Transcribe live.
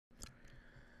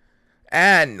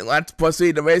And let's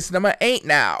proceed to race number 8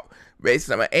 now. Race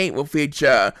number 8 will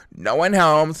feature Noah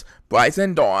Helms,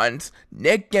 Bryson Dawnes,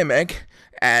 Nick Gimmick,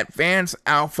 and Vance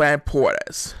Alfred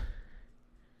Portis.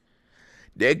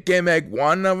 Nick Gimmick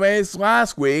won the race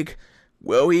last week.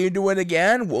 Will he do it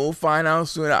again? We'll find out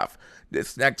soon enough.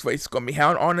 This next race is going to be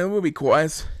held on the Ruby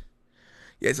course.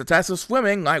 It's a test of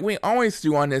swimming like we always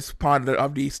do on this part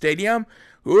of the stadium.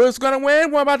 Who is going to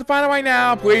win? We're about to find out right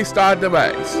now. Please start the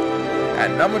race.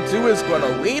 And number 2 is going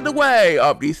to lead the way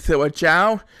of the Silver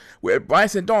Chao, with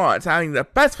Bryson Dawnes having the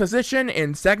best position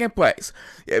in second place.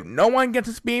 If no one gets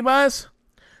a speed bus,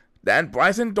 then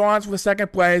Bryson Dawnes for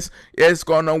second place is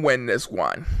going to win this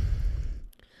one.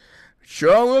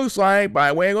 Sure looks like, by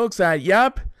the way it looks like,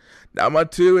 yep. Number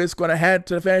 2 is going to head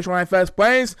to the finish line first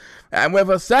place. And with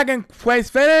a second place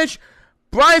finish,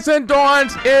 Bryson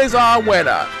Dawnes is our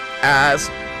winner, as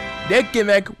Nick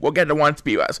Gimmick will get the 1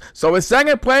 speed bus. So in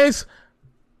second place,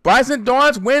 Bryson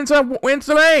Dawnes wins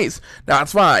the race.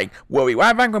 That's fine. We'll be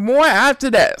right back with more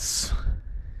after this.